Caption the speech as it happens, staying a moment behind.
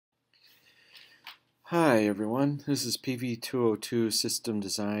Hi everyone, this is PV202 System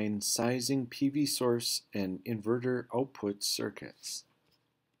Design, Sizing PV Source and Inverter Output Circuits.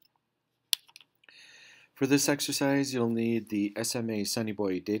 For this exercise, you'll need the SMA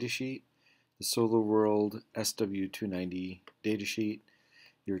Sunnyboy datasheet, the SolarWorld SW290 datasheet,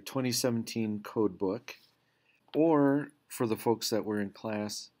 your 2017 code book, or for the folks that were in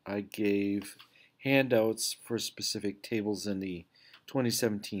class, I gave handouts for specific tables in the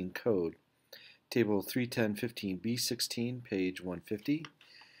 2017 code. Table 31015B16, page 150.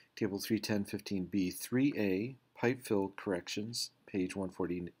 Table 31015B3A, pipe fill corrections, page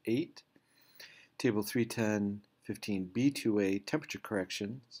 148. Table 31015B2A, temperature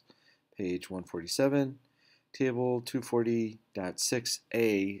corrections, page 147. Table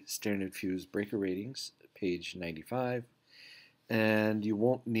 240.6A, standard fuse breaker ratings, page 95. And you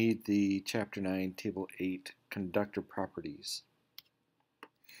won't need the Chapter 9, Table 8, conductor properties.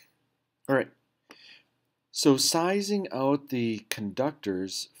 All right. So sizing out the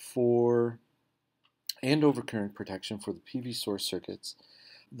conductors for and overcurrent protection for the PV source circuits,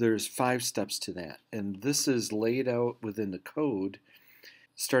 there's 5 steps to that. And this is laid out within the code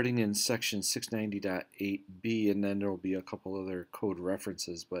starting in section 690.8b, and then there will be a couple other code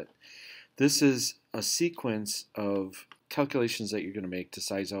references. But this is a sequence of calculations that you're going to make to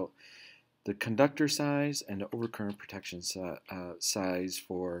size out the conductor size and the overcurrent protection size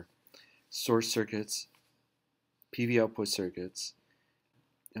for source circuits, PV output circuits,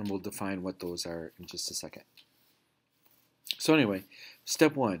 and we'll define what those are in just a second. So anyway,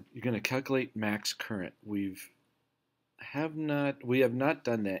 step 1, you're going to calculate max current. We have not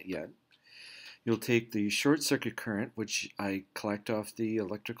done that yet. You'll take the short circuit current, which I collect off the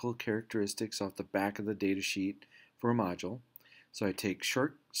electrical characteristics off the back of the data sheet for a module. So I take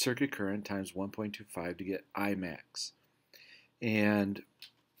short circuit current times 1.25 to get I max. And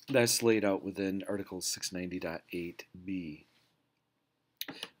that's laid out within Article 690.8b.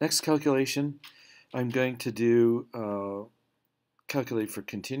 Next calculation, I'm going to do calculate for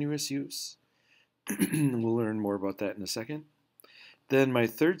continuous use. We'll learn more about that in a second. Then my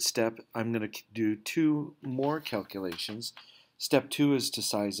third step, I'm going to do 2 more calculations. Step 2 is to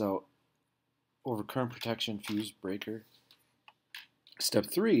size out overcurrent protection fuse breaker. Step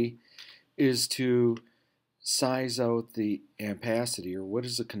 3 is to size out the ampacity, or what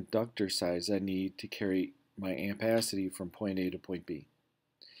is the conductor size I need to carry my ampacity from point A to point B.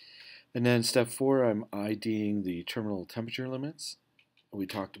 And then step 4, I'm IDing the terminal temperature limits. We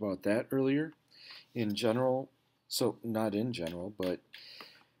talked about that earlier. In general, so not in general, but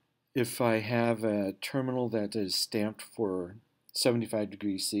if I have a terminal that is stamped for 75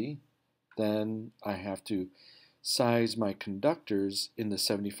 degrees C, then I have to size my conductors in the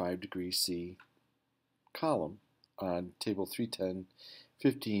 75 degrees C column on table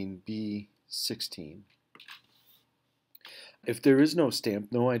 310.15b16. If there is no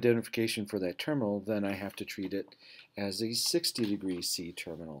stamp, no identification for that terminal, then I have to treat it as a 60 degree C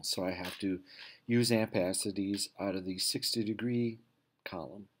terminal. So I have to use ampacities out of the 60 degree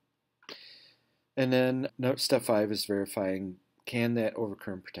column. And then step 5 is verifying, can that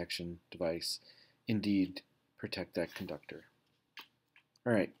overcurrent protection device indeed protect that conductor.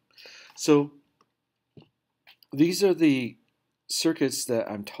 All right, so these are the circuits that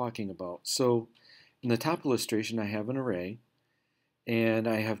I'm talking about. So in the top illustration, I have an array, and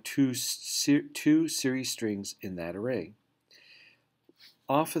I have two series strings in that array.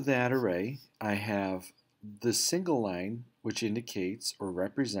 Off of that array, I have the single line, which indicates or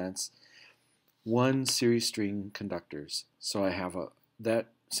represents 1 series string conductors. So I have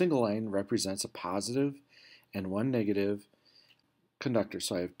that single line represents a positive and 1 negative conductor.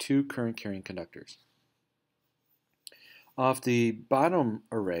 So I have 2 current carrying conductors. Off the bottom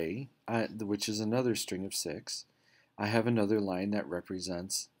array, which is another string of 6, I have another line that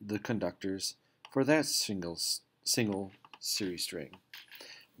represents the conductors for that single series string,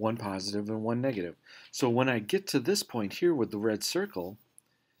 1 positive and 1 negative. So when I get to this point here with the red circle,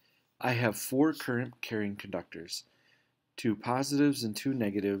 I have 4 current carrying conductors, 2 positives and 2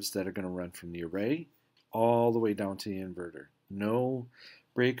 negatives that are going to run from the array all the way down to the inverter. No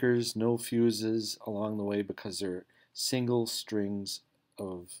breakers, no fuses along the way, because they're single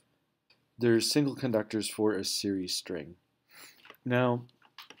conductors for a series string. Now,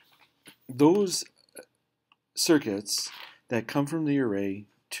 those circuits that come from the array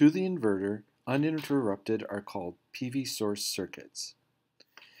to the inverter uninterrupted are called PV source circuits.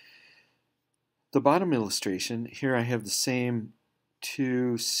 The bottom illustration, here I have the same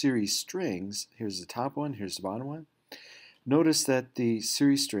 2 series strings. Here's the top one, here's the bottom one. Notice that the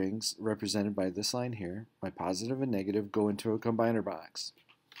series strings, represented by this line here, my positive and negative, go into a combiner box.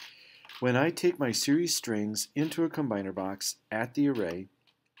 When I take my series strings into a combiner box at the array,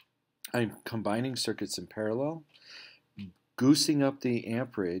 I'm combining circuits in parallel, goosing up the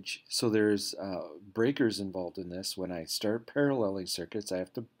amperage, so there's breakers involved in this. When I start paralleling circuits, I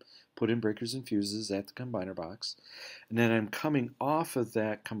have to put in breakers and fuses at the combiner box, and then I'm coming off of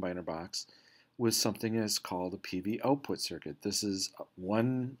that combiner box with something that's called a PV output circuit. This is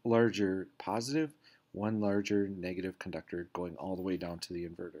one larger positive, one larger negative conductor going all the way down to the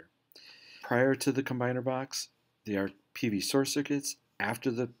inverter. Prior to the combiner box, they are PV source circuits.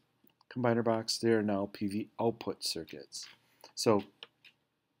 After the combiner box, they are now PV output circuits. So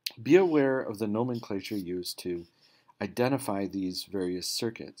be aware of the nomenclature used to identify these various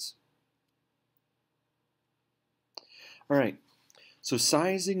circuits. All right, so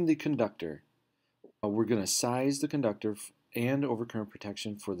sizing the conductor. We're going to size the conductor and overcurrent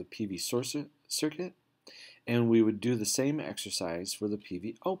protection for the PV source circuit, and we would do the same exercise for the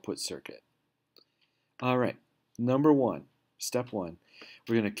PV output circuit. All right, step one,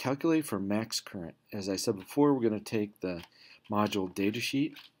 we're going to calculate for max current. As I said before, we're going to take the module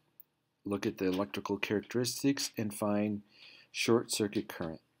datasheet, look at the electrical characteristics, and find short circuit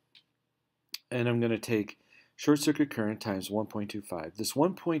current. And I'm going to take short circuit current times 1.25. This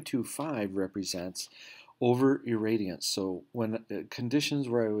 1.25 represents over irradiance, so when conditions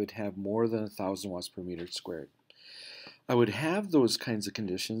where I would have more than 1,000 watts per meter squared. I would have those kinds of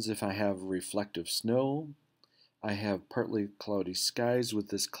conditions if I have reflective snow, I have partly cloudy skies with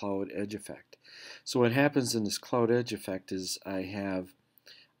this cloud edge effect. So what happens in this cloud edge effect is I have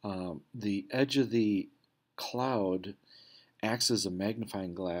the edge of the cloud acts as a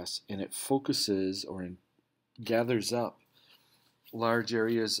magnifying glass, and it focuses or gathers up large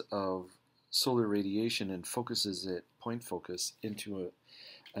areas of solar radiation and focuses it, point focus, into a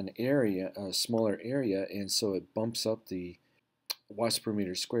smaller area, and so it bumps up the watts per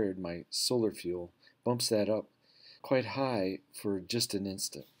meter squared, my solar fuel, bumps that up quite high for just an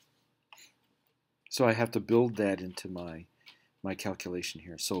instant. So I have to build that into my calculation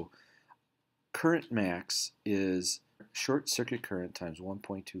here. So current max is short circuit current times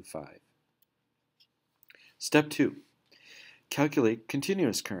 1.25. Step 2, calculate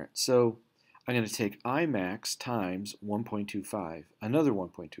continuous current. So I'm going to take Imax times 1.25, another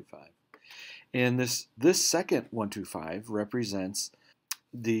 1.25. And this second 125 represents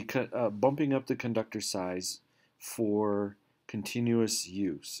the bumping up the conductor size for continuous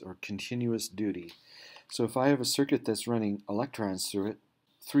use or continuous duty. So if I have a circuit that's running electrons through it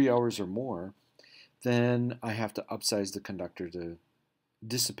 3 hours or more, then I have to upsize the conductor to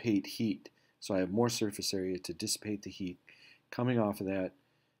dissipate heat. So I have more surface area to dissipate the heat coming off of that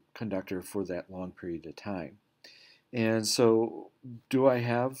conductor for that long period of time. And so do I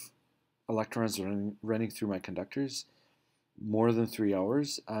have electrons running through my conductors more than 3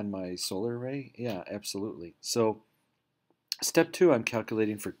 hours on my solar array? Yeah, absolutely. So step 2, I'm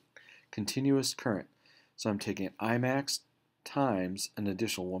calculating for continuous current. So I'm taking Imax times an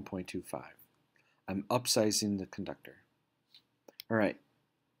additional 1.25. I'm upsizing the conductor. All right.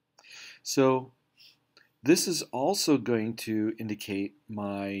 So this is also going to indicate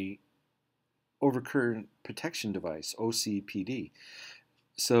my overcurrent protection device, OCPD.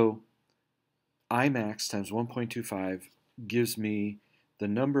 So Imax times 1.25 gives me the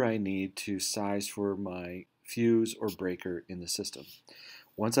number I need to size for my fuse or breaker in the system.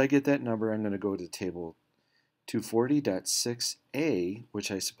 Once I get that number, I'm going to go to table 240.6a,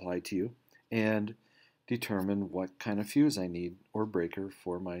 which I supplied to you, and determine what kind of fuse I need or breaker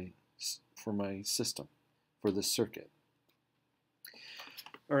for my system, for the circuit.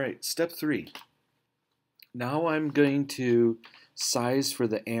 All right, step 3. Now I'm going to size for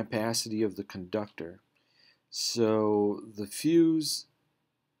the ampacity of the conductor. So the fuse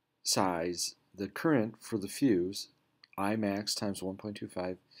size, the current for the fuse, Imax times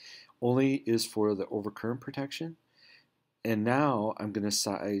 1.25, only is for the overcurrent protection. And now I'm going to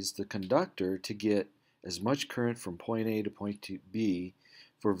size the conductor to get as much current from point A to point B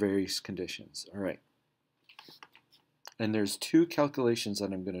for various conditions. All right. And there's 2 calculations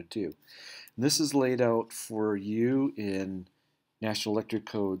that I'm going to do. And this is laid out for you in National Electric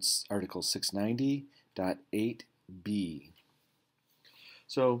Codes Article 690.8b.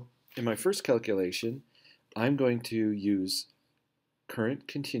 So in my first calculation, I'm going to use current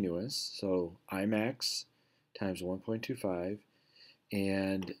continuous, so Imax times 1.25,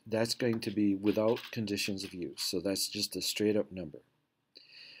 and that's going to be without conditions of use, so that's just a straight up number.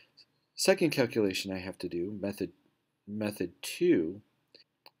 Second calculation I have to do, method 2,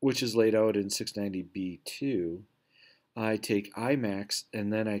 which is laid out in 690b2, I take Imax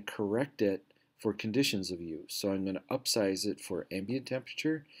and then I correct it for conditions of use. So I'm going to upsize it for ambient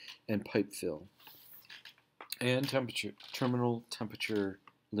temperature and pipe fill and terminal temperature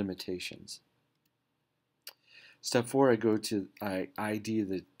limitations. Step 4, I ID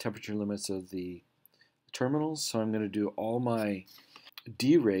the temperature limits of the terminals. So I'm going to do all my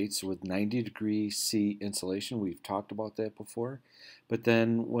D rates with 90° C insulation. We've talked about that before. But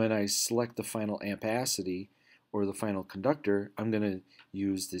then when I select the final ampacity or the final conductor, I'm going to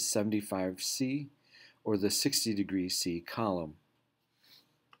use the 75C or the 60° C column.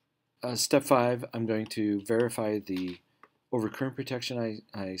 Step 5, I'm going to verify the overcurrent protection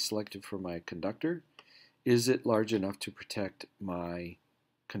I selected for my conductor. Is it large enough to protect my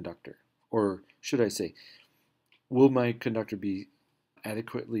conductor? Or should I say, will my conductor be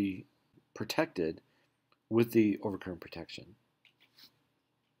adequately protected with the overcurrent protection?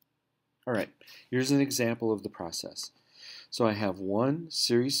 All right, here's an example of the process. So I have one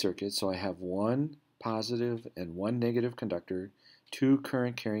series circuit, so I have one positive and one negative conductor, two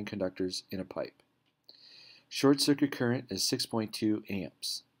current carrying conductors in a pipe. Short circuit current is 6.2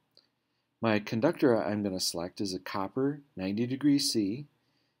 amps. My conductor I'm going to select is a copper 90° C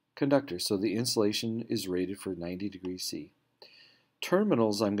conductor, so the insulation is rated for 90° C.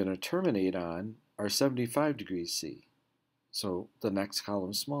 Terminals I'm going to terminate on are 75° C, so the next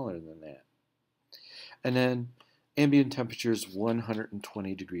column is smaller than that. And then ambient temperature is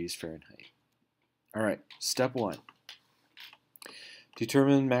 120 degrees Fahrenheit. All right, step 1.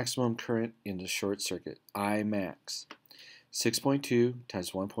 Determine maximum current in the short circuit, I max. 6.2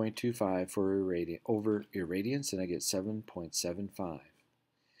 times 1.25 for over irradiance, and I get 7.75.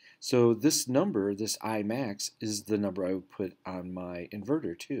 So this number, this I max, is the number I would put on my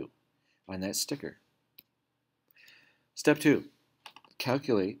inverter too, on that sticker. Step 2,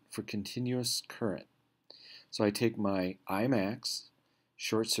 calculate for continuous current. So I take my I max,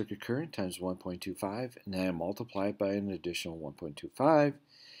 short circuit current times 1.25, and then I multiply it by an additional 1.25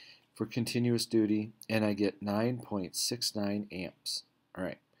 for continuous duty, and I get 9.69 amps. All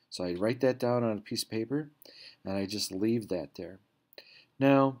right, so I write that down on a piece of paper, and I just leave that there.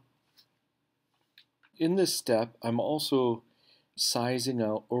 Now, in this step, I'm also sizing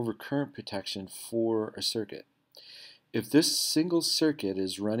out overcurrent protection for a circuit. If this single circuit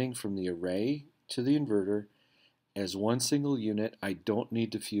is running from the array to the inverter as one single unit, I don't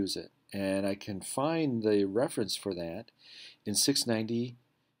need to fuse it. And I can find the reference for that in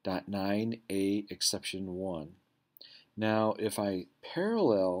 690.9a exception 1. Now, if I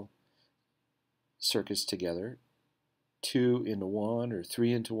parallel circuits together, 2 into 1 or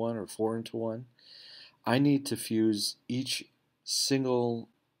 3 into 1 or 4 into 1, I need to fuse each single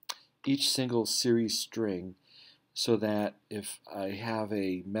series string so that if I have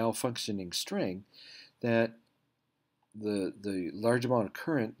a malfunctioning string, that the large amount of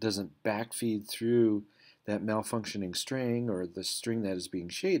current doesn't backfeed through that malfunctioning string or the string that is being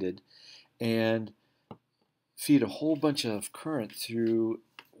shaded and feed a whole bunch of current through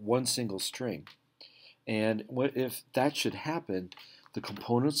one single string. And what if that should happen, the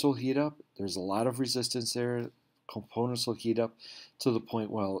components will heat up. There's a lot of resistance there. Components will heat up to the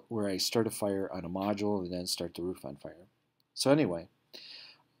point where I start a fire on a module and then start the roof on fire. So anyway,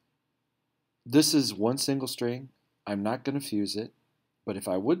 this is one single string. I'm not going to fuse it, but if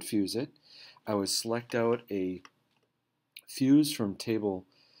I would fuse it, I would select out a fuse from table,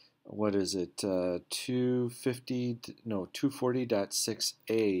 what is it,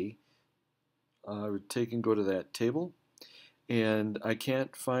 240.6a. I would take and go to that table, and I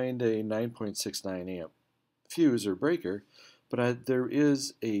can't find a 9.69 amp fuse or breaker, but there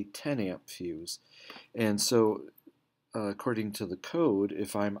is a 10 amp fuse. And so according to the code,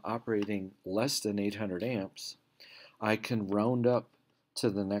 if I'm operating less than 800 amps, I can round up to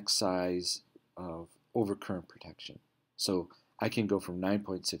the next size of overcurrent protection. So I can go from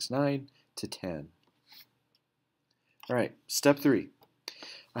 9.69 to 10. All right, step 3.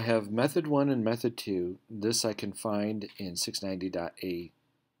 I have method 1 and method 2. This I can find in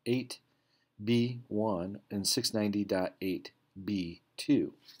 690.8b1 and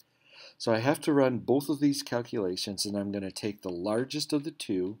 690.8b2. So I have to run both of these calculations, and I'm going to take the largest of the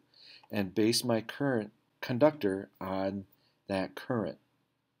two and base my current conductor on that current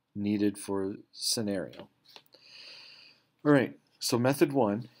needed for scenario. All right, so method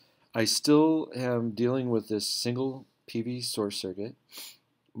 1, I still am dealing with this single PV source circuit.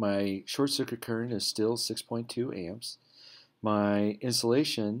 My short circuit current is still 6.2 amps. My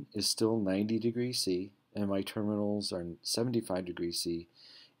insulation is still 90° C, and my terminals are 75° C.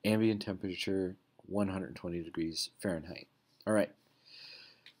 Ambient temperature 120 degrees Fahrenheit. All right.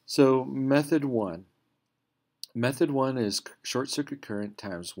 So method 1, Method 1 is short circuit current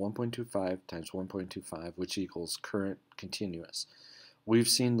times 1.25 times 1.25, which equals current continuous. We've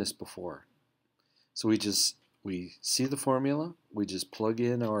seen this before. So we see the formula, we just plug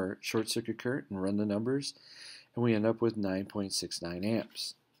in our short circuit current and run the numbers, and we end up with 9.69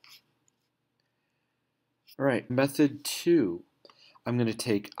 amps. All right, method 2. I'm going to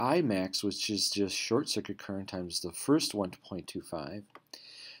take I max, which is just short circuit current times the first 1.25.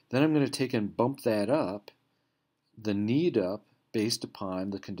 Then I'm going to take and bump that up, the need up, based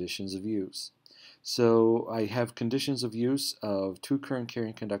upon the conditions of use. So I have conditions of use of 2 current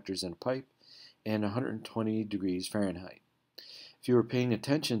carrying conductors in a pipe and 120 degrees Fahrenheit. If you were paying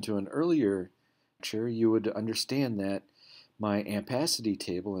attention to an earlier lecture, you would understand that my ampacity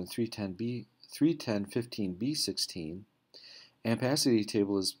table in 31015B16, ampacity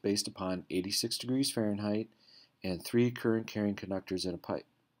table is based upon 86 degrees Fahrenheit and 3 current carrying conductors in a pipe.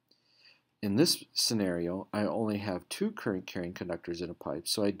 In this scenario, I only have 2 current carrying conductors in a pipe,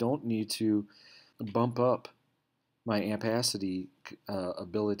 so I don't need to bump up my ampacity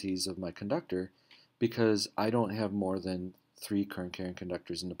abilities of my conductor because I don't have more than 3 current carrying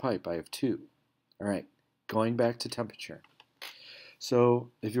conductors in the pipe. I have 2. All right, going back to temperature. So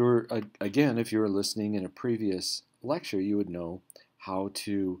if you were, again, if you were listening in a previous lecture, you would know how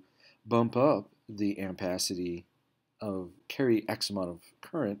to bump up the ampacity of carry X amount of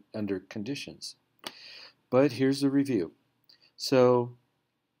current under conditions. But here's the review. So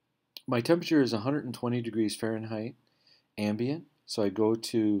my temperature is 120 degrees Fahrenheit ambient. So I go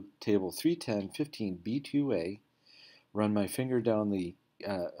to table 31015B2A, run my finger down the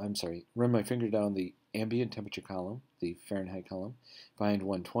ambient temperature column, the Fahrenheit column, find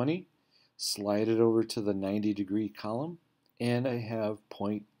 120, slide it over to the 90 degree column, and I have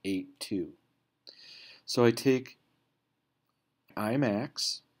 0.82. So I take I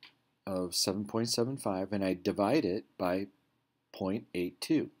max of 7.75 and I divide it by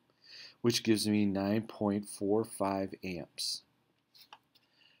 0.82, which gives me 9.45 amps.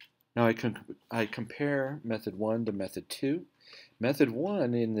 Now I compare method 1 to method 2. Method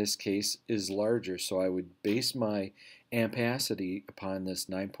 1 in this case is larger, so I would base my ampacity upon this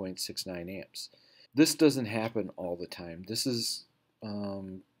 9.69 amps. This doesn't happen all the time. This is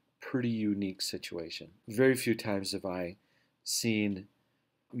pretty unique situation. Very few times have I seen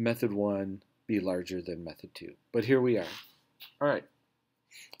method 1 be larger than method 2. But here we are. All right,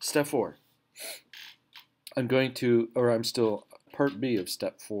 step 4. I'm still part B of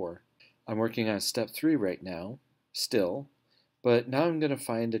step 4. I'm working on step 3 right now, still, but now I'm going to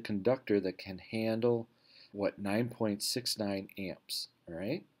find a conductor that can handle, 9.69 amps, all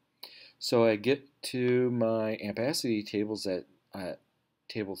right? So I get to my ampacity tables at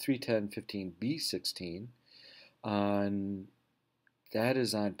table 31015B16. That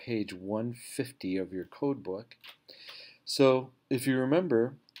is on page 150 of your code book. So if you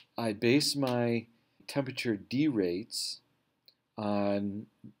remember, I base my temperature D rates on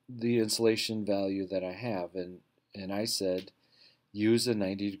the insulation value that I have, and I said use a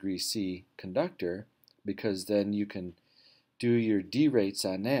 90 degree C conductor because then you can do your D rates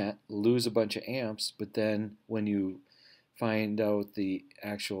on that, lose a bunch of amps, but then when you find out the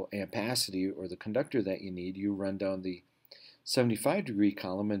actual ampacity or the conductor that you need, you run down the 75 degree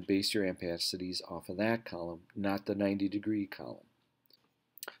column and base your ampacities off of that column, not the 90 degree column.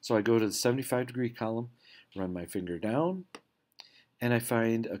 So I go to the 75 degree column, run my finger down, and I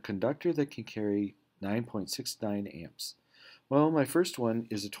find a conductor that can carry 9.69 amps. Well, my first one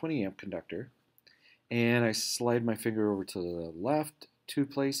is a 20 amp conductor, and I slide my finger over to the left 2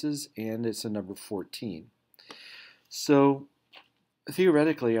 places, and it's a number 14. So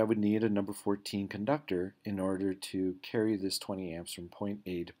theoretically, I would need a number 14 conductor in order to carry this 20 amps from point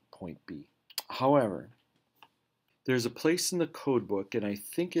A to point B. However, there's a place in the code book, and I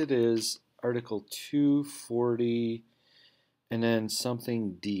think it is Article 240 and then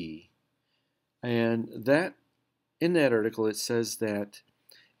something D. And that in that article, it says that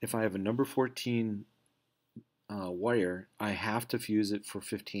if I have a number 14 wire, I have to fuse it for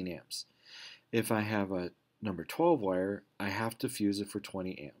 15 amps. If I have a number 12 wire, I have to fuse it for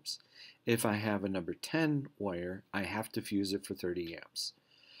 20 amps. If I have a number 10 wire, I have to fuse it for 30 amps.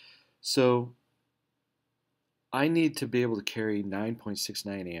 So I need to be able to carry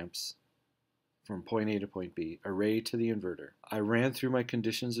 9.69 amps from point A to point B, array to the inverter. I ran through my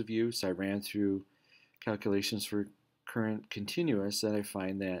conditions of use, I ran through calculations for current continuous, and I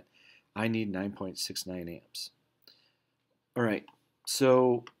find that I need 9.69 amps. All right,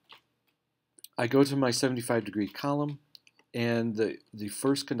 so I go to my 75 degree column, and the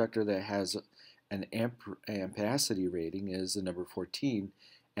first conductor that has an ampacity rating is the number 14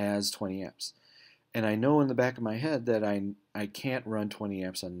 as 20 amps. And I know in the back of my head that I can't run 20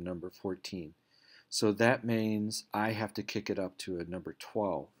 amps on number 14. So that means I have to kick it up to a number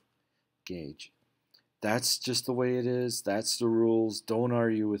 12 gauge. That's just the way it is. That's the rules. Don't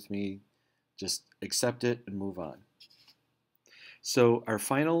argue with me. Just accept it and move on. So our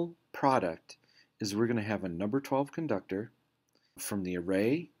final product is we're going to have a number 12 conductor from the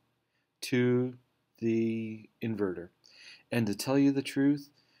array to the inverter. And to tell you the truth,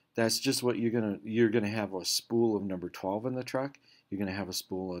 that's just what you're gonna have a spool of number 12 in the truck. You're gonna have a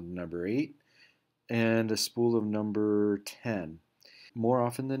spool of number 8 and a spool of number 10. More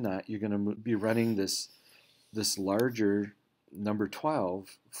often than not, you're gonna be running this larger number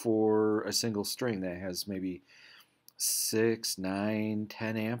 12 for a single string that has maybe 6, 9,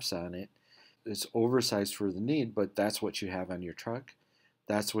 10 amps on it. It's oversized for the need, but that's what you have on your truck.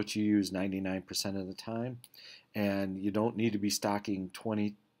 That's what you use 99% of the time. And you don't need to be stocking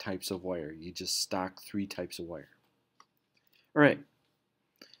 20 types of wire. You just stock 3 types of wire. All right.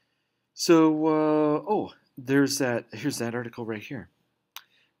 So, here's that article right here.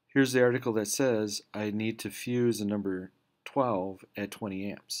 Here's the article that says I need to fuse a number 12 at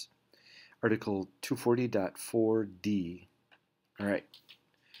 20 amps. Article 240.4D. All right.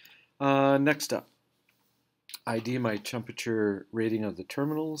 Next up, ID my temperature rating of the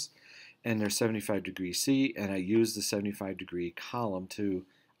terminals, and they're 75 degrees C, and I use the 75 degree column to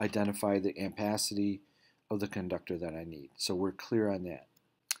identify the ampacity of the conductor that I need. So we're clear on that.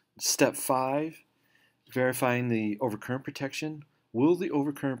 Step 5, verifying the overcurrent protection. Will the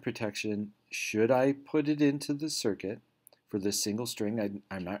overcurrent protection, should I put it into the circuit for this single string,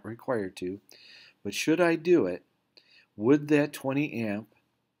 I'm not required to, but should I do it, would that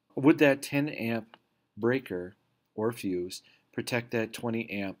 10 amp breaker or fuse protect that 20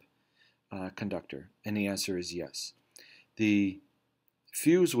 amp conductor? And the answer is yes. The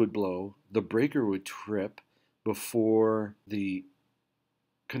fuse would blow, the breaker would trip before the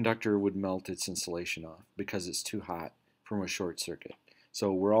conductor would melt its insulation off because it's too hot from a short circuit.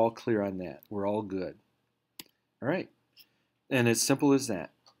 So we're all clear on that. We're all good. All right. And it's simple as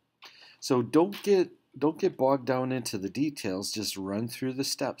that. So don't get bogged down into the details. Just run through the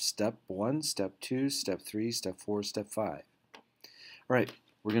steps. Step 1, step 2, step 3, step 4, step 5. All right.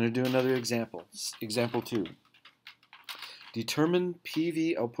 We're going to do another example. Example 2. Determine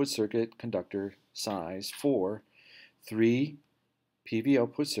PV output circuit conductor size for 3 PV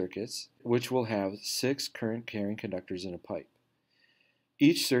output circuits, which will have 6 current carrying conductors in a pipe.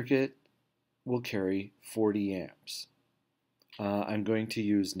 Each circuit will carry 40 amps. I'm going to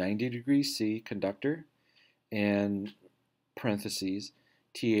use 90 degrees C conductor and parentheses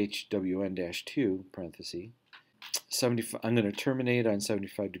THWN-2 parentheses. I'm going to terminate on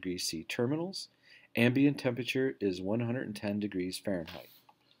 75 degrees C terminals. Ambient temperature is 110 degrees Fahrenheit.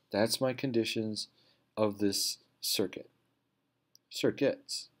 That's my conditions of this circuits.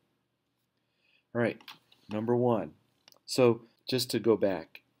 All right, number 1. So just to go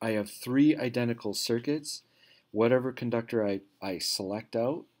back, I have 3 identical circuits. Whatever conductor I select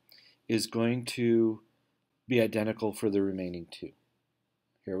out is going to be identical for the remaining 2.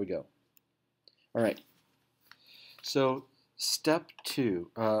 Here we go. All right. So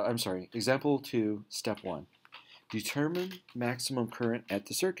example 2, step 1. Determine maximum current at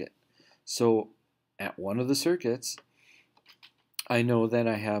the circuit. So at one of the circuits, I know that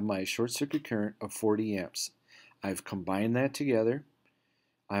I have my short circuit current of 40 amps. I've combined that together.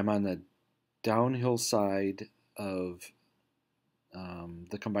 I'm on the downhill side of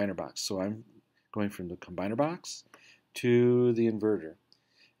the combiner box. So I'm going from the combiner box to the inverter.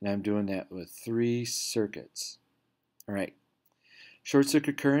 And I'm doing that with 3 circuits. All right. Short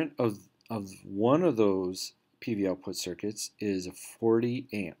circuit current of one of those PV output circuits is 40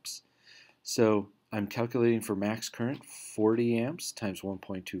 amps. So I'm calculating for max current 40 amps times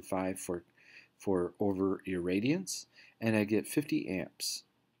 1.25 for over irradiance, and I get 50 amps.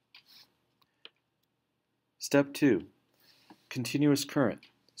 Step 2, continuous current.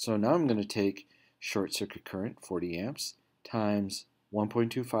 So now I'm going to take short circuit current 40 amps times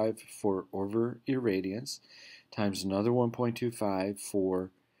 1.25 for over irradiance times another 1.25 for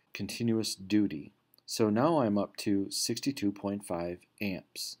continuous duty. So now I'm up to 62.5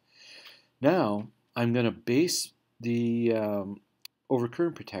 amps. Now I'm going to base the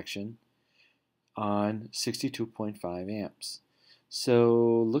overcurrent protection on 62.5 amps.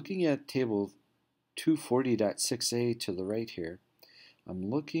 So looking at table 240.6a to the right here, I'm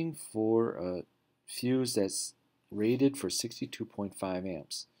looking for a fuse that's rated for 62.5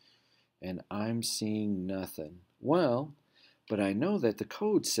 amps. And I'm seeing nothing. Well, but I know that the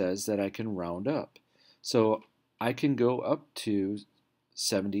code says that I can round up. So I can go up to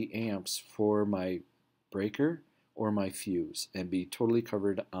 70 amps for my breaker or my fuse and be totally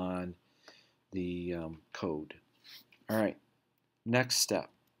covered on the code. All right, next step,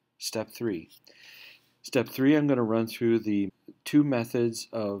 step 3. Step 3, I'm going to run through the 2 methods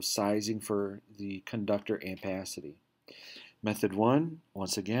of sizing for the conductor ampacity. Method 1,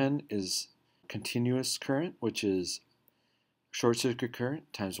 once again, is continuous current, which is short circuit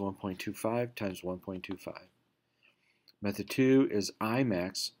current times 1.25 times 1.25. Method 2 is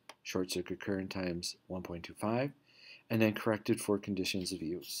Imax, short circuit current times 1.25, and then corrected for conditions of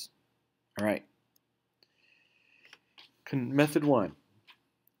use. All right. Method 1,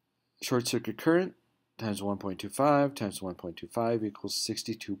 short circuit current times 1.25 times 1.25 equals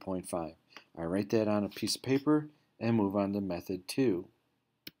 62.5. I write that on a piece of paper and move on to method 2.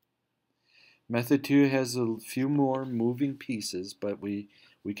 Method 2 has a few more moving pieces, but we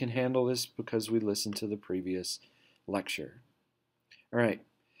can handle this because we listened to the previous lecture. All right.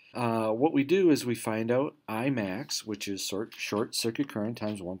 What we do is we find out Imax, which is short circuit current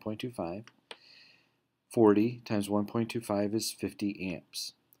times 1.25. 40 times 1.25 is 50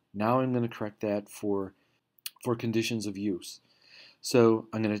 amps. Now I'm going to correct that for conditions of use. So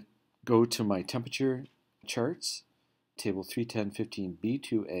I'm going to go to my temperature charts, table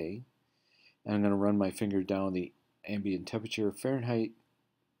 31015B2A, and I'm going to run my finger down the ambient temperature Fahrenheit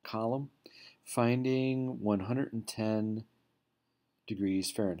column, finding 110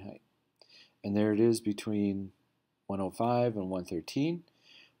 degrees Fahrenheit. And there it is between 105 and 113.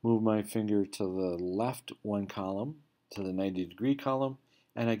 Move my finger to the left one column, to the 90 degree column,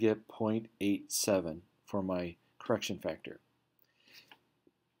 and I get 0.87 for my correction factor.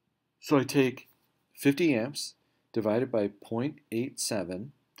 So I take 50 amps divided by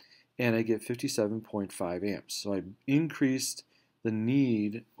 0.87 and I get 57.5 amps. So I increased the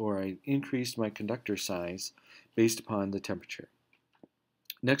need, or I increased my conductor size based upon the temperature.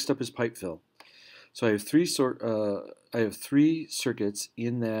 Next up is pipe fill. So I have three circuits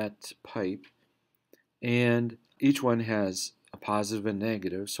in that pipe, and each one has a positive and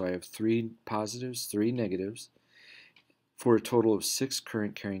negative. So I have 3 positives, 3 negatives, for a total of 6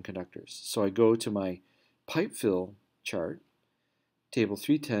 current carrying conductors. So I go to my pipe fill chart, table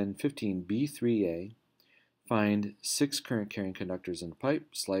 31015B3A, find 6 current carrying conductors in the pipe,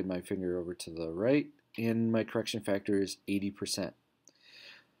 slide my finger over to the right, and my correction factor is 80%.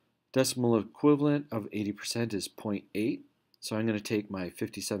 Decimal equivalent of 80% is 0.8, so I'm going to take my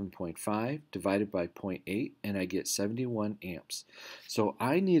 57.5 divided by 0.8, and I get 71 amps. So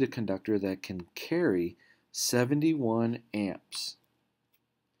I need a conductor that can carry 71 amps.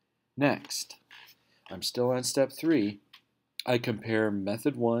 Next, I'm still on step 3. I compare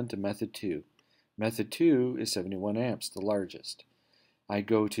method 1 to method 2. Method 2 is 71 amps, the largest. I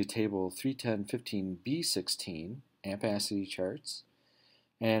go to table 31015B16, Ampacity charts,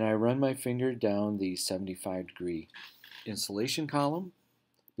 and I run my finger down the 75 degree insulation column,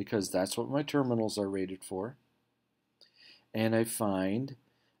 because that's what my terminals are rated for, and I find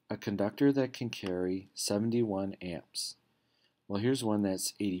a conductor that can carry 71 amps. Well, here's one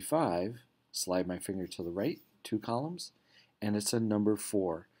that's 85. Slide my finger to the right, 2 columns, and it's a number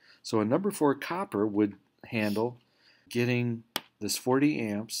 4. So a number 4 copper would handle getting this 40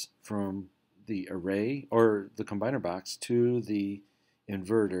 amps from the array or the combiner box to the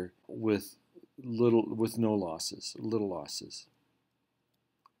inverter with no losses, little losses.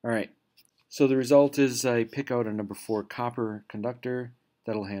 All right, so the result is I pick out a number 4 copper conductor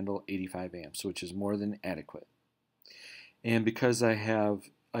that'll handle 85 amps, which is more than adequate. And because I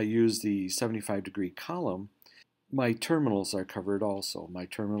use the 75 degree column, my terminals are covered also. My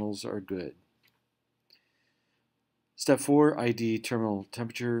terminals are good. Step 4, ID terminal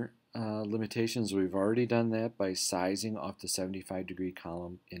temperature limitations. We've already done that by sizing off the 75 degree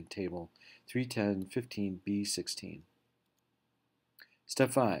column in table 31015B16.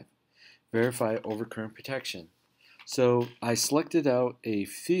 Step 5, verify overcurrent protection. So I selected out a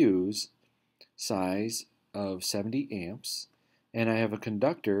fuse size of 70 amps, and I have a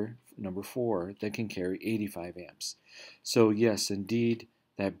conductor, number 4, that can carry 85 amps. So yes, indeed,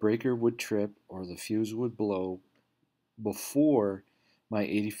 that breaker would trip or the fuse would blow before my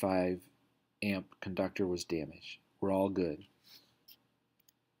 85 amp conductor was damaged. We're all good.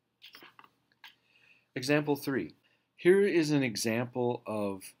 Example 3. Here is an example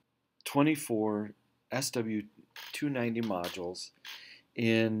of 24 SW290 modules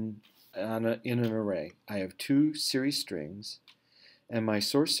in an array. I have 2 series strings, and my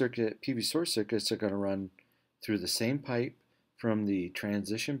PV source circuits are going to run through the same pipe from the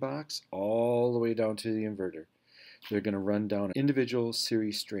transition box all the way down to the inverter. They're going to run down individual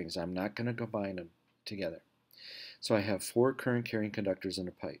series strings. I'm not going to combine them together. So I have 4 current carrying conductors in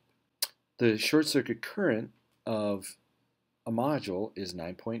a pipe. The short circuit current of a module is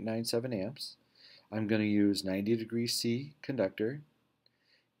 9.97 amps. I'm going to use 90 degree C conductor,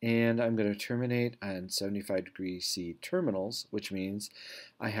 and I'm going to terminate on 75 degree C terminals, which means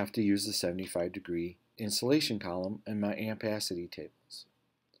I have to use the 75 degree insulation column in my ampacity tables.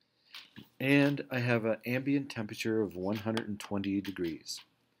 And I have an ambient temperature of 120 degrees.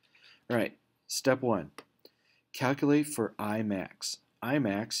 All right, step 1. Calculate for Imax.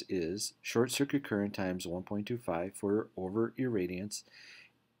 Imax is short circuit current times 1.25 for over irradiance,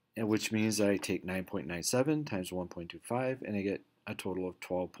 which means that I take 9.97 times 1.25 and I get a total of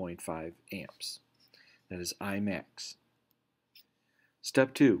 12.5 amps. That is Imax.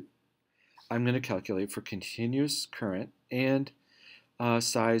 Step 2. I'm going to calculate for continuous current and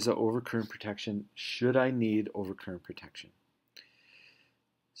size of overcurrent protection should I need overcurrent protection.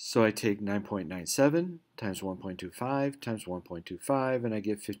 So I take 9.97 times 1.25 times 1.25 and I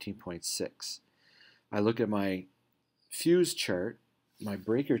get 15.6. I look at my fuse chart, my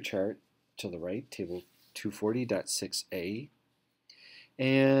breaker chart to the right, table 240.6a,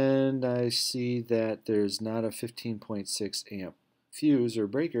 and I see that there's not a 15.6 amp fuse or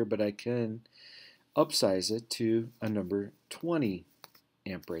breaker, but I can upsize it to a number 20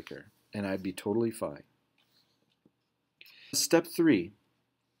 amp breaker, and I'd be totally fine. Step 3.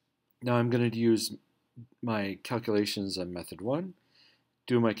 Now I'm going to use my calculations on method 1,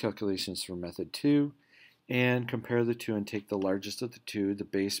 do my calculations for method 2, and compare the two and take the largest of the two to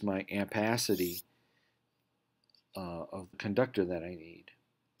base my ampacity of the conductor that I need.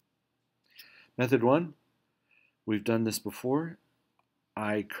 Method 1, we've done this before.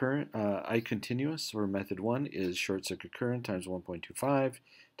 I continuous, or method 1, is short circuit current times 1.25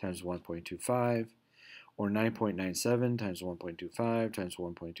 times 1.25, or 9.97 times 1.25 times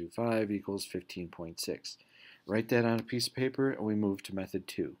 1.25 equals 15.6. Write that on a piece of paper and we move to method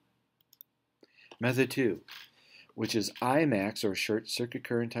 2. Method 2, which is Imax, or short circuit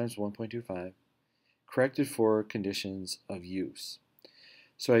current times 1.25, corrected for conditions of use.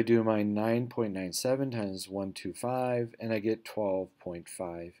 So I do my 9.97 times 125 and I get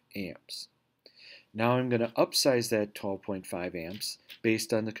 12.5 amps. Now I'm going to upsize that 12.5 amps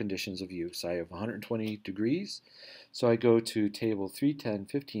based on the conditions of use. I have 120 degrees, so I go to table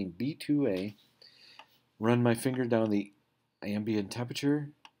 31015 B2A, run my finger down the ambient temperature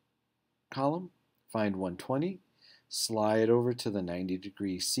column, find 120, slide over to the 90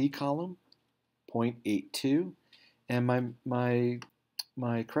 degree C column, 0.82, and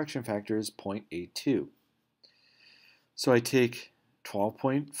my correction factor is 0.82. So I take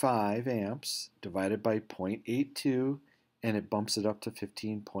 12.5 amps divided by 0.82 and it bumps it up to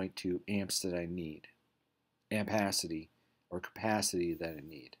 15.2 amps that I need. Ampacity, or capacity, that I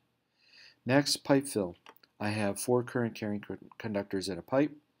need. Next, pipe fill. I have 4 current carrying conductors in a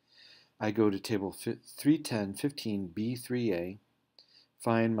pipe. I go to table 31015 B3A,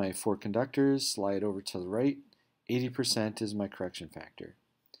 find my 4 conductors, slide over to the right. 80% is my correction factor.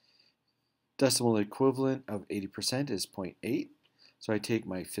 Decimal equivalent of 80% is 0.8. So I take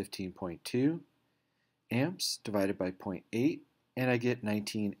my 15.2 amps divided by 0.8 and I get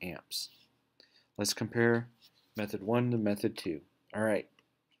 19 amps. Let's compare method 1 to method 2. All right.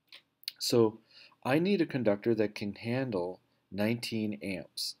 So I need a conductor that can handle 19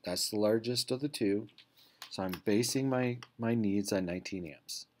 amps. That's the largest of the two. So I'm basing my needs on 19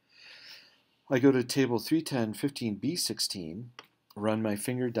 amps. I go to table 31015B16, run my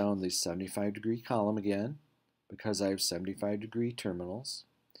finger down the 75 degree column again, because I have 75 degree terminals,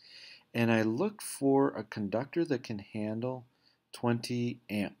 and I look for a conductor that can handle 20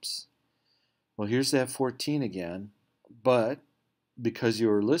 amps. Well, here's that 14 again, but because you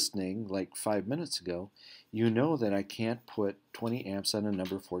were listening like 5 minutes ago, you know that I can't put 20 amps on a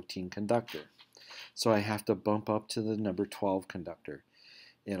number 14 conductor. So I have to bump up to the number 12 conductor.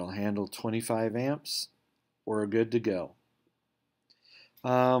 It'll handle 25 amps. We're good to go.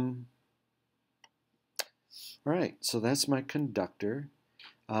 All right, so that's my conductor.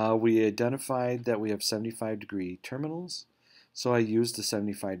 We identified that we have 75 degree terminals, so I used the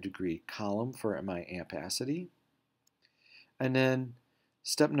 75 degree column for my ampacity. And then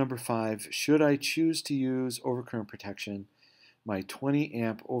step number 5, should I choose to use overcurrent protection, my 20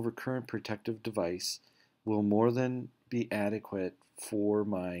 amp overcurrent protective device will more than be adequate for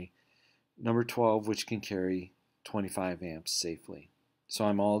my number 12, which can carry 25 amps safely. So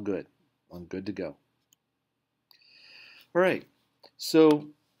I'm all good. I'm good to go. All right, so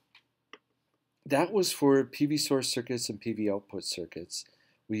that was for PV source circuits and PV output circuits.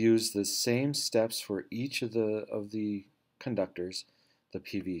 We used the same steps for each of the conductors, the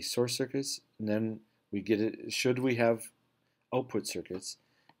PV source circuits, and then We get it. Should we have output circuits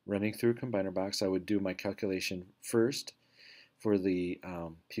running through a combiner box, I would do my calculation first for the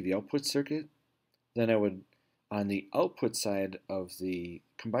PV output circuit. Then I would, on the output side of the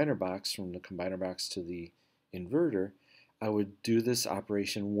combiner box, from the combiner box to the inverter, I would do this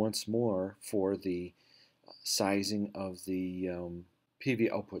operation once more for the sizing of the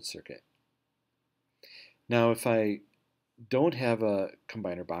PV output circuit. Now, if I don't have a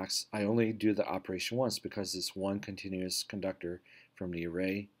combiner box, I only do the operation once because it's one continuous conductor from the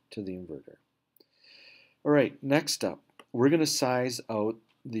array to the inverter. All right, next up, we're going to size out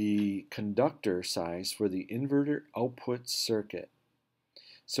the conductor size for the inverter output circuit.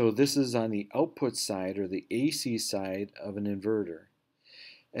 So this is on the output side, or the AC side of an inverter.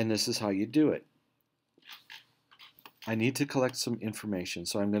 And this is how you do it. I need to collect some information,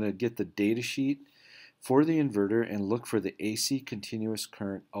 so I'm going to get the data sheet for the inverter and look for the AC continuous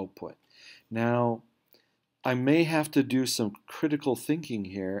current output. Now, I may have to do some critical thinking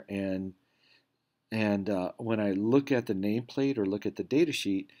here, and when I look at the nameplate or look at the data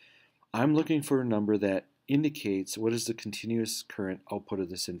sheet, I'm looking for a number that indicates what is the continuous current output of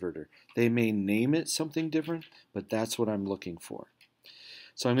this inverter. They may name it something different, but that's what I'm looking for.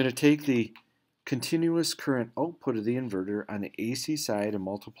 So I'm going to take the continuous current output of the inverter on the AC side and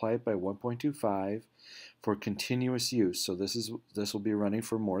multiply it by 1.25 for continuous use. So this will be running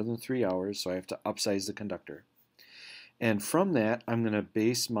for more than 3 hours, so I have to upsize the conductor. And from that, I'm going to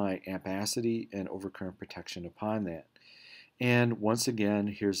base my ampacity and overcurrent protection upon that. And once again,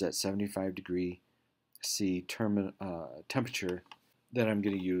 here's that 75 degree C temperature that I'm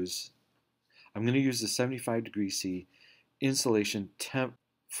going to use. I'm going to use the 75 degree C insulation temp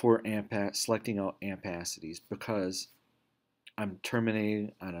for selecting out ampacities because I'm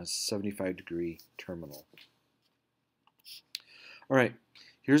terminating on a 75 degree terminal. All right,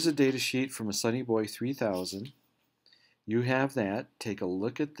 here's a data sheet from a Sunny Boy 3000. You have that. Take a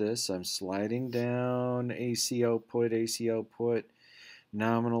look at this. I'm sliding down AC output,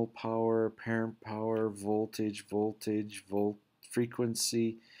 nominal power, apparent power, voltage,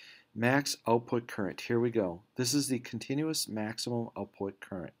 frequency, max output current. Here we go. This is the continuous maximum output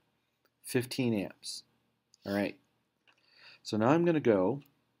current, 15 amps. All right. So now I'm going to go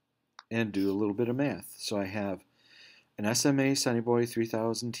and do a little bit of math. So I have an SMA Sunny Boy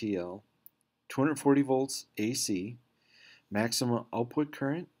 3000 TL, 240 volts AC, maximum output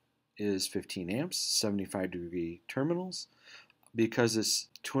current is 15 amps, 75 degree terminals. Because it's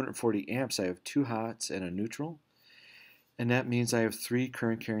 240 amps, I have 2 hots and a neutral. And that means I have 3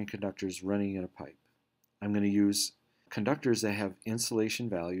 current carrying conductors running in a pipe. I'm going to use conductors that have insulation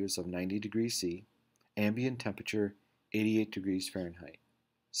values of 90 degrees C, ambient temperature 88 degrees Fahrenheit.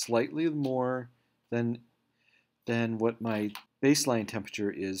 Slightly more than what my baseline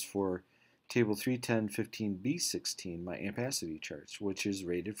temperature is for table 310.15b16, my ampacity charts, which is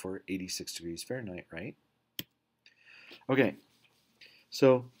rated for 86 degrees Fahrenheit, right? Okay,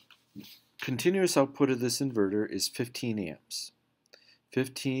 so continuous output of this inverter is 15 amps.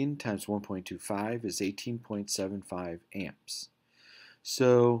 15 times 1.25 is 18.75 amps.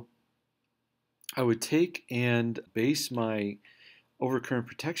 So I would take and base my overcurrent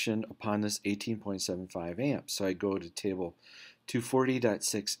protection upon this 18.75 amps. So I go to table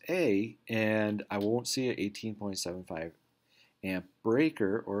 240.6a and I won't see an 18.75 amp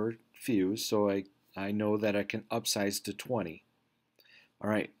breaker or fuse, so I know that I can upsize to 20. All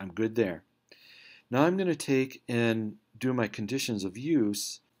right, I'm good there. Now I'm going to take and do my conditions of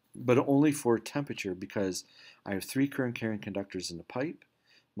use, but only for temperature because I have 3 current carrying conductors in the pipe.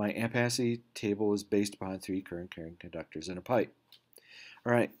 My ampacity table is based upon 3 current carrying conductors in a pipe.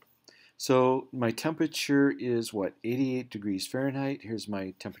 All right, so my temperature is what? 88 degrees Fahrenheit. Here's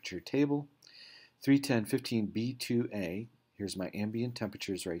my temperature table. 310.15b2a. Here's my ambient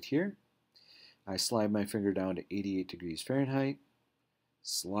temperatures right here. I slide my finger down to 88 degrees Fahrenheit.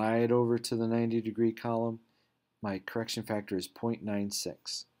 Slide over to the 90 degree column. My correction factor is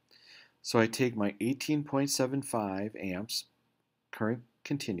 0.96. So I take my 18.75 amps current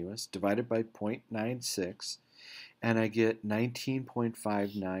continuous divided by 0.96 and I get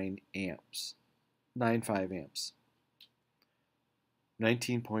 19.59 amps. 95 amps.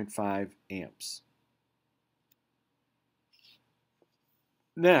 19.5 amps.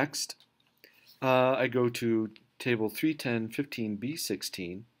 Next, I go to table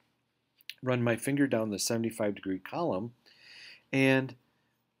 310.15b16, run my finger down the 75 degree column, and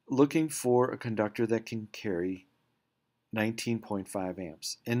looking for a conductor that can carry 19.5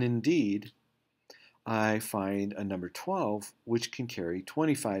 amps. And indeed, I find a number 12, which can carry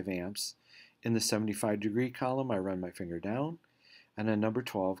 25 amps. In the 75 degree column, I run my finger down. and a number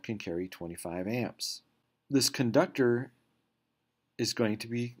 12 can carry 25 amps. This conductor is going to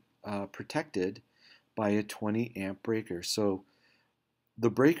be protected by a 20 amp breaker. So the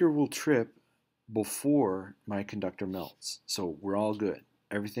breaker will trip before my conductor melts. So we're all good.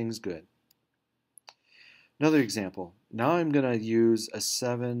 Everything's good. Another example. Now I'm going to use a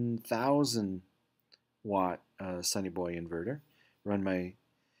 7,000 watt Sunny Boy inverter. Run my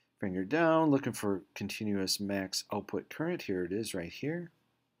finger down, looking for continuous max output current. Here it is right here.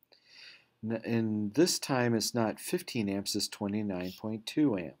 And this time it's not 15 amps, it's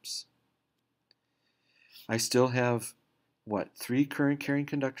 29.2 amps. I still have, what, 3 current carrying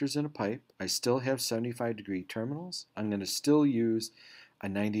conductors in a pipe. I still have 75-degree terminals. I'm going to still use a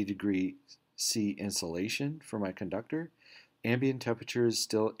 90-degree C insulation for my conductor. Ambient temperature is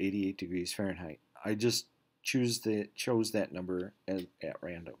still 88 degrees Fahrenheit. I just chose that number at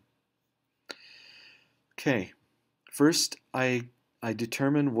random. Okay, first I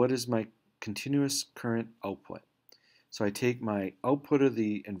determine what is my continuous current output. So I take my output of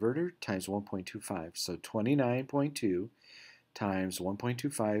the inverter times 1.25. So 29.2 times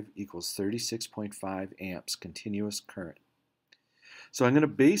 1.25 equals 36.5 amps continuous current. So I'm going to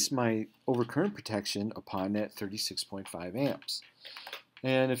base my overcurrent protection upon that 36.5 amps.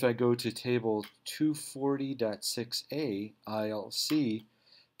 And if I go to table 240.6a, I'll see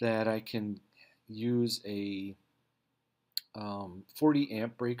that I can use a 40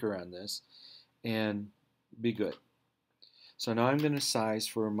 amp breaker on this and be good. So now I'm going to size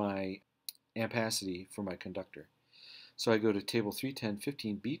for my ampacity for my conductor. So I go to table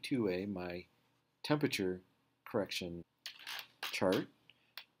 310.15b2a, my temperature correction chart,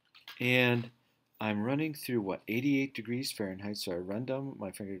 and I'm running through, what, 88 degrees Fahrenheit. So I run down my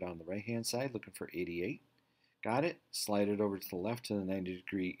finger down the right hand side looking for 88. Got it. Slide it over to the left to the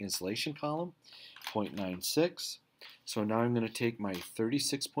 90-degree insulation column, 0.96. So now I'm going to take my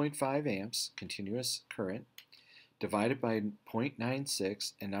 36.5 amps continuous current, divide it by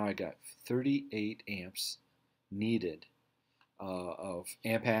 0.96, and now I got 38 amps needed of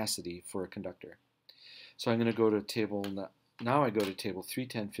ampacity for a conductor. So I'm going to go to table, now I go to table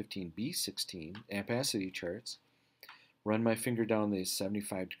 310.15b16, ampacity charts, run my finger down the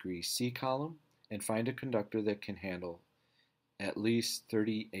 75-degree C column, and find a conductor that can handle at least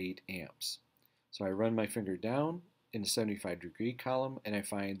 38 amps. So I run my finger down in the 75-degree column, and I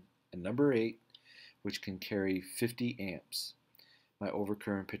find a number 8, which can carry 50 amps. My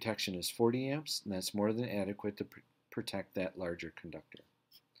overcurrent protection is 40 amps, and that's more than adequate to protect that larger conductor.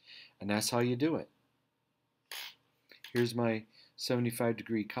 And that's how you do it. Here's my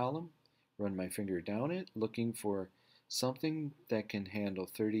 75-degree column. Run my finger down it, looking for something that can handle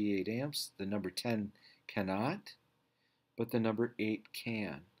 38 amps. The number 10 cannot, but the number 8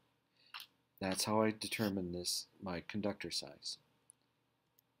 can. That's how I determine this, my conductor size.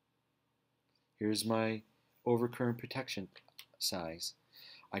 Here's my overcurrent protection size.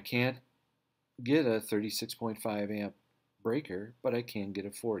 I can't get a 36.5 amp breaker, but I can get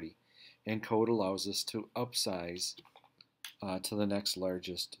a 40. And code allows us to upsize to the next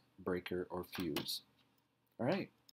largest breaker or fuse. All right.